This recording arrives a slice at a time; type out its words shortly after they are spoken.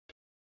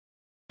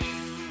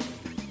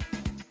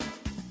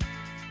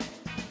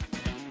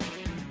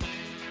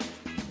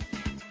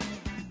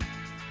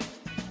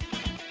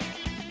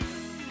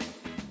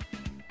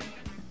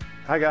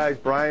Hi guys,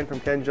 Brian from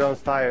Ken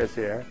Jones Tires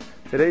here.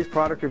 Today's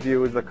product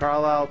review is the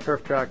Carlisle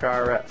Turf Trac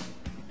RS.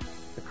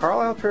 The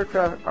Carlisle Turf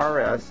Trac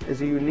RS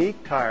is a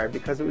unique tire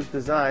because it was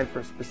designed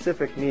for a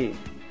specific need.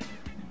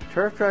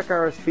 Turf Trac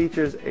RS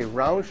features a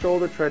round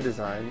shoulder tread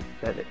design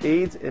that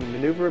aids in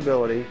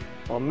maneuverability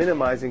while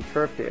minimizing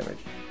turf damage.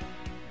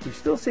 You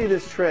still see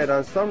this tread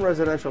on some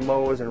residential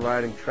mowers and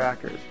riding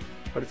tractors,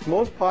 but its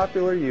most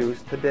popular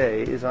use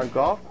today is on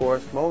golf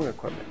course mowing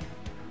equipment.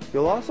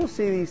 You'll also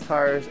see these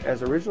tires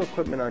as original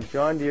equipment on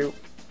John Deere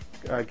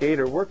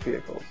Gator work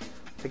vehicles.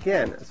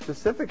 Again, a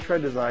specific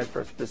tread design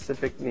for a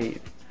specific need.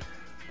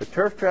 The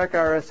Turf Trac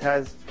RS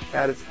has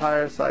had its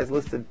tire size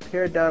listed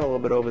pared down a little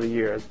bit over the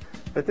years,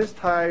 but this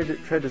tire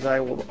tread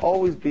design will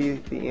always be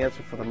the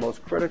answer for the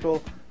most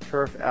critical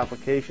turf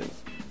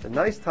applications. It's a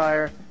nice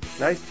tire,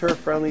 nice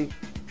turf-friendly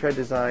tread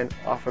design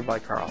offered by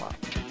Carlisle.